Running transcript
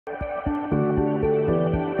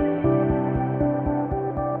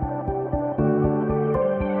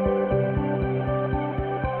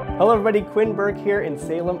Hello everybody, Quinn Burke here in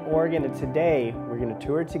Salem, Oregon, and today we're going to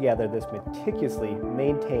tour together this meticulously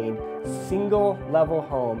maintained single-level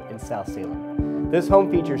home in South Salem. This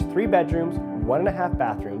home features 3 bedrooms, 1.5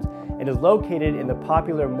 bathrooms, and is located in the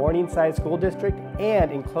popular Morningside School District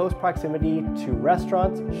and in close proximity to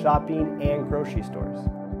restaurants, shopping, and grocery stores.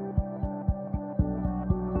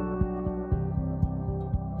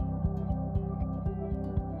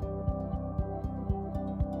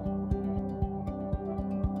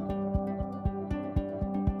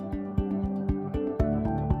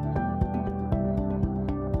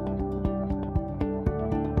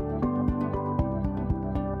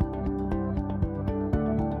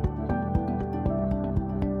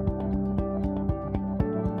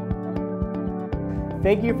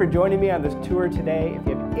 Thank you for joining me on this tour today. If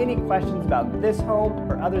you have any questions about this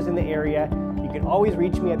home or others in the area, you can always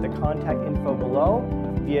reach me at the contact info below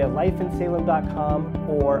via lifeinsalem.com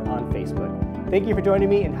or on Facebook. Thank you for joining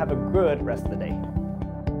me and have a good rest of the day.